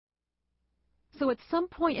So at some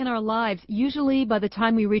point in our lives, usually by the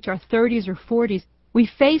time we reach our 30s or 40s, we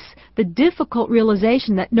face the difficult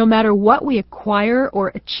realization that no matter what we acquire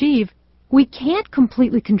or achieve, we can't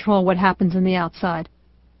completely control what happens in the outside.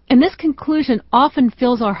 And this conclusion often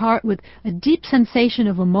fills our heart with a deep sensation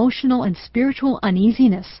of emotional and spiritual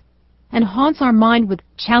uneasiness, and haunts our mind with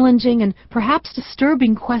challenging and perhaps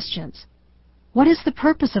disturbing questions. What is the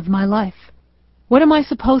purpose of my life? What am I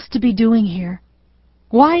supposed to be doing here?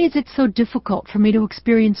 Why is it so difficult for me to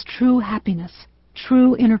experience true happiness,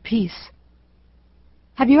 true inner peace?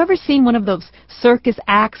 Have you ever seen one of those circus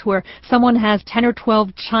acts where someone has 10 or 12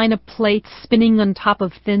 china plates spinning on top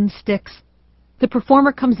of thin sticks? The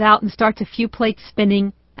performer comes out and starts a few plates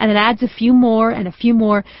spinning, and then adds a few more and a few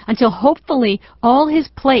more, until hopefully all his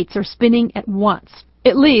plates are spinning at once.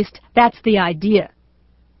 At least, that's the idea.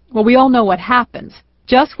 Well, we all know what happens.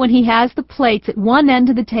 Just when he has the plates at one end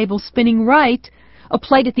of the table spinning right, a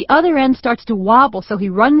plate at the other end starts to wobble, so he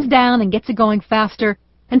runs down and gets it going faster,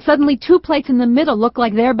 and suddenly 2 plates in the middle look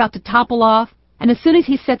like they're about to topple off, and as soon as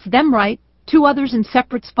he sets them right, 2 others in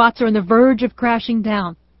separate spots are on the verge of crashing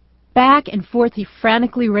down. Back and forth he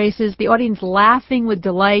frantically races, the audience laughing with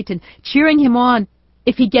delight and cheering him on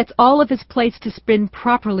if he gets all of his plates to spin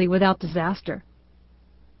properly without disaster.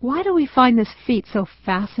 Why do we find this feat so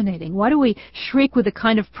fascinating? Why do we shriek with a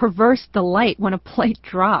kind of perverse delight when a plate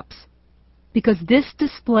drops? Because this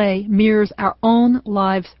display mirrors our own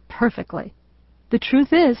lives perfectly. The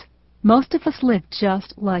truth is, most of us live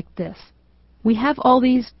just like this. We have all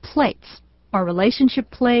these plates: our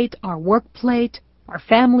relationship plate, our work plate, our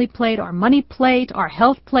family plate, our money plate, our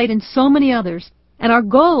health plate, and so many others, and our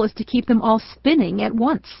goal is to keep them all spinning at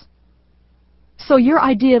once. So your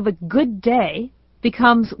idea of a good day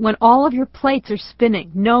becomes when all of your plates are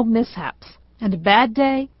spinning, no mishaps. And a bad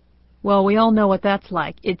day? Well, we all know what that's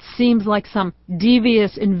like. It seems like some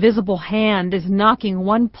devious, invisible hand is knocking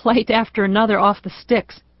one plate after another off the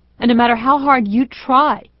sticks, and no matter how hard you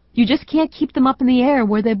try, you just can't keep them up in the air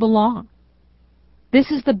where they belong. This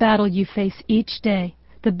is the battle you face each day,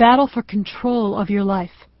 the battle for control of your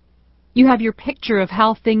life. You have your picture of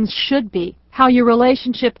how things should be, how your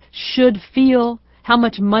relationship should feel, how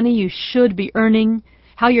much money you should be earning,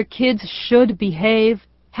 how your kids should behave,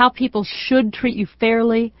 how people should treat you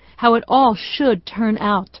fairly, how it all should turn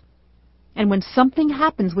out. And when something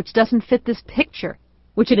happens which doesn't fit this picture,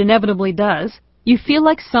 which it inevitably does, you feel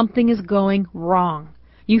like something is going wrong.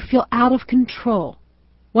 You feel out of control.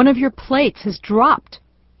 One of your plates has dropped.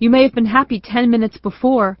 You may have been happy 10 minutes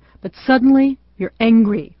before, but suddenly you're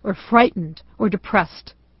angry or frightened or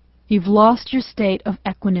depressed. You've lost your state of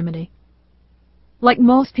equanimity. Like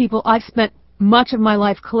most people, I've spent much of my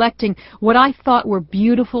life collecting what I thought were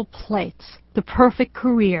beautiful plates, the perfect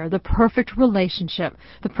career, the perfect relationship,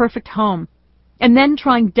 the perfect home, and then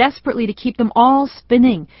trying desperately to keep them all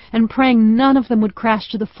spinning and praying none of them would crash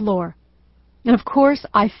to the floor. And of course,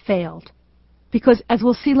 I failed. Because, as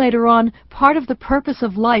we'll see later on, part of the purpose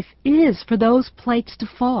of life is for those plates to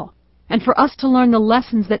fall, and for us to learn the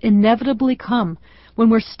lessons that inevitably come when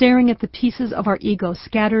we're staring at the pieces of our ego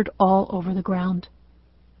scattered all over the ground.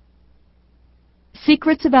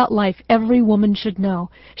 Secrets About Life Every Woman Should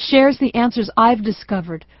Know shares the answers I've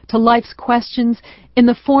discovered to life's questions in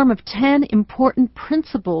the form of 10 important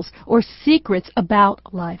principles or secrets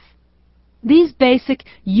about life. These basic,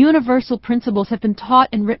 universal principles have been taught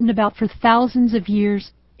and written about for thousands of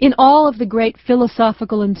years in all of the great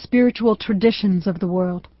philosophical and spiritual traditions of the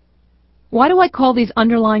world. Why do I call these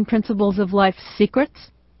underlying principles of life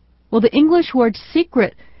secrets? Well, the English word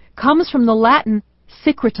secret comes from the Latin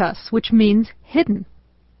secretus, which means hidden.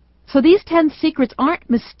 So these 10 secrets aren't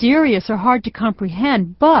mysterious or hard to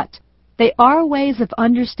comprehend, but they are ways of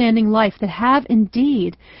understanding life that have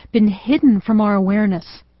indeed been hidden from our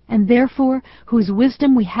awareness, and therefore whose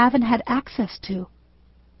wisdom we haven't had access to.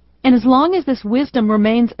 And as long as this wisdom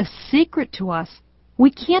remains a secret to us, we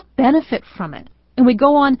can't benefit from it, and we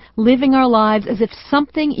go on living our lives as if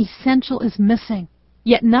something essential is missing,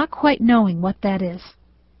 yet not quite knowing what that is.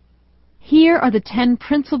 Here are the 10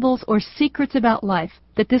 principles or secrets about life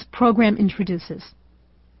that this program introduces.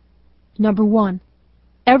 Number 1,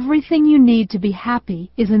 everything you need to be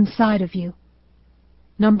happy is inside of you.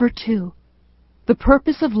 Number 2, the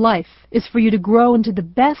purpose of life is for you to grow into the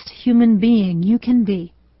best human being you can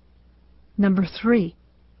be. Number 3,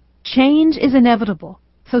 change is inevitable,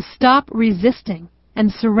 so stop resisting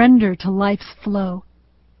and surrender to life's flow.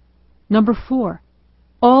 Number 4,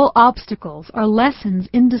 all obstacles are lessons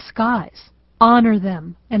in disguise. Honor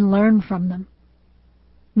them and learn from them.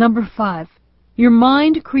 Number 5, your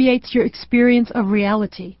mind creates your experience of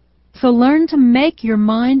reality, so learn to make your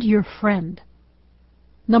mind your friend.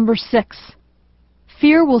 Number 6,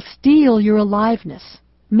 Fear will steal your aliveness.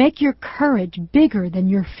 Make your courage bigger than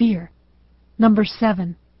your fear. Number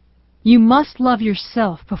 7. You must love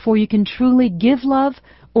yourself before you can truly give love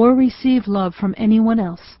or receive love from anyone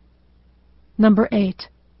else. Number 8.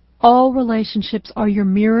 All relationships are your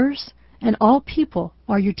mirrors, and all people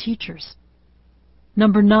are your teachers.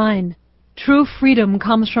 Number 9. True freedom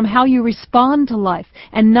comes from how you respond to life,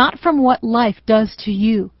 and not from what life does to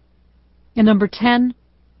you. And number 10.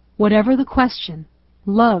 Whatever the question,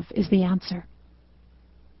 love is the answer.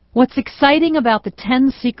 What's exciting about the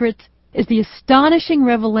 10 secrets is the astonishing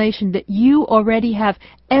revelation that you already have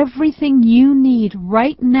everything you need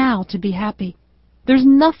right now to be happy. There's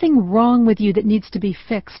nothing wrong with you that needs to be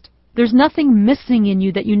fixed. There's nothing missing in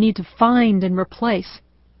you that you need to find and replace.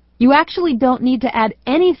 You actually don't need to add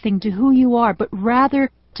anything to who you are, but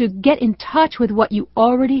rather to get in touch with what you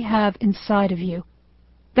already have inside of you.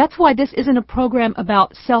 That's why this isn't a program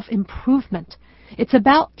about self-improvement. It's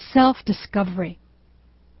about self-discovery.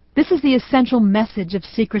 This is the essential message of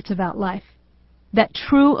Secrets About Life. That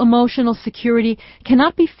true emotional security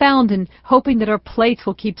cannot be found in hoping that our plates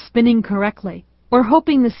will keep spinning correctly, or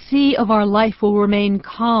hoping the sea of our life will remain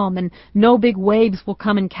calm and no big waves will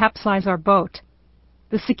come and capsize our boat.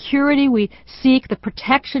 The security we seek, the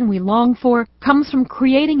protection we long for, comes from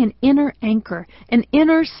creating an inner anchor, an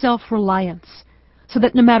inner self-reliance, so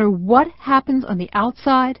that no matter what happens on the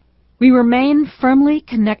outside, we remain firmly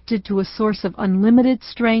connected to a source of unlimited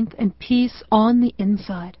strength and peace on the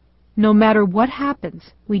inside. No matter what happens,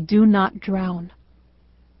 we do not drown.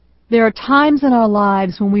 There are times in our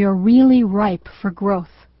lives when we are really ripe for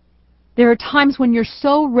growth. There are times when you're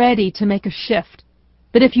so ready to make a shift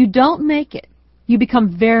that if you don't make it, you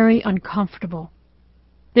become very uncomfortable.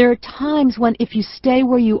 There are times when if you stay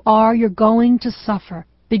where you are, you're going to suffer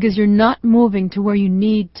because you're not moving to where you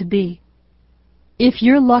need to be. If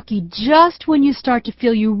you're lucky, just when you start to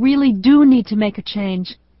feel you really do need to make a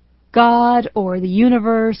change, God or the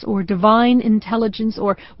universe or divine intelligence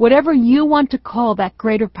or whatever you want to call that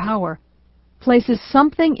greater power places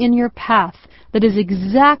something in your path that is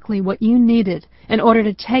exactly what you needed in order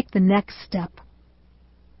to take the next step.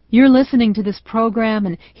 You're listening to this program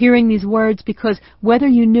and hearing these words because whether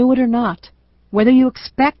you knew it or not, whether you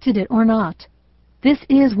expected it or not, this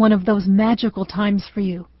is one of those magical times for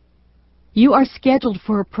you. You are scheduled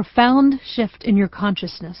for a profound shift in your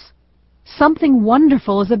consciousness. Something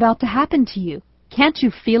wonderful is about to happen to you. Can't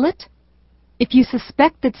you feel it? If you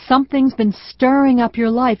suspect that something's been stirring up your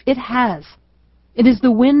life, it has. It is the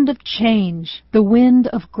wind of change, the wind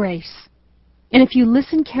of grace. And if you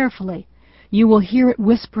listen carefully, you will hear it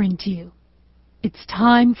whispering to you. It's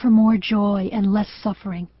time for more joy and less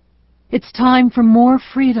suffering. It's time for more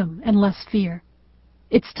freedom and less fear.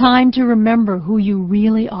 It's time to remember who you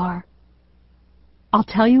really are. I'll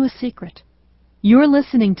tell you a secret. You're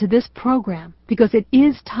listening to this program because it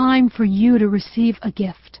is time for you to receive a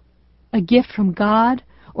gift from God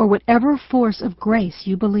or whatever force of grace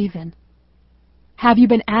you believe in. Have you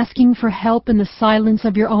been asking for help in the silence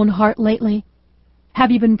of your own heart lately? Have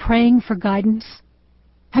you been praying for guidance?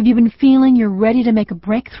 Have you been feeling you're ready to make a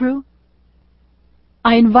breakthrough?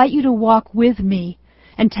 I invite you to walk with me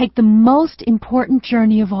and take the most important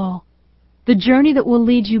journey of all. The journey that will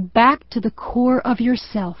lead you back to the core of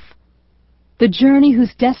yourself. The journey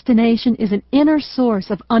whose destination is an inner source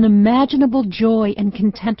of unimaginable joy and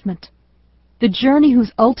contentment. The journey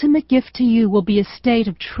whose ultimate gift to you will be a state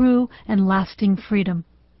of true and lasting freedom.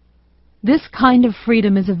 This kind of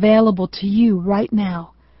freedom is available to you right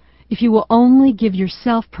now, if you will only give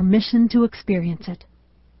yourself permission to experience it.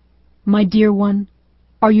 My dear one,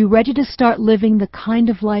 are you ready to start living the kind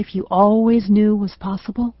of life you always knew was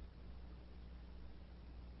possible?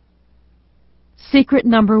 Secret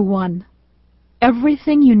number 1.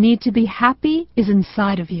 Everything you need to be happy is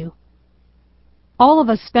inside of you. All of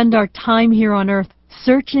us spend our time here on earth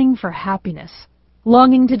searching for happiness,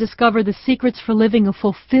 longing to discover the secrets for living a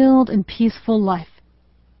fulfilled and peaceful life.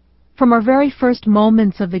 From our very first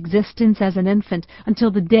moments of existence as an infant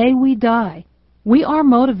until the day we die, we are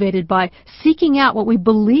motivated by seeking out what we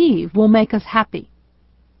believe will make us happy.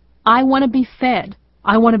 I want to be fed.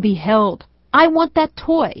 I want to be held. I want that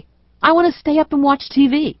toy. I want to stay up and watch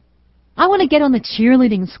TV. I want to get on the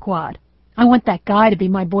cheerleading squad. I want that guy to be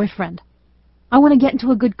my boyfriend. I want to get into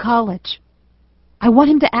a good college. I want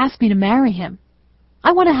him to ask me to marry him.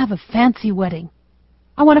 I want to have a fancy wedding.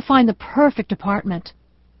 I want to find the perfect apartment.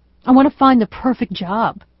 I want to find the perfect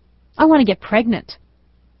job. I want to get pregnant.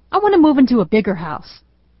 I want to move into a bigger house.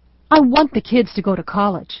 I want the kids to go to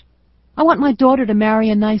college. I want my daughter to marry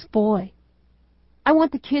a nice boy. I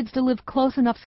want the kids to live close enough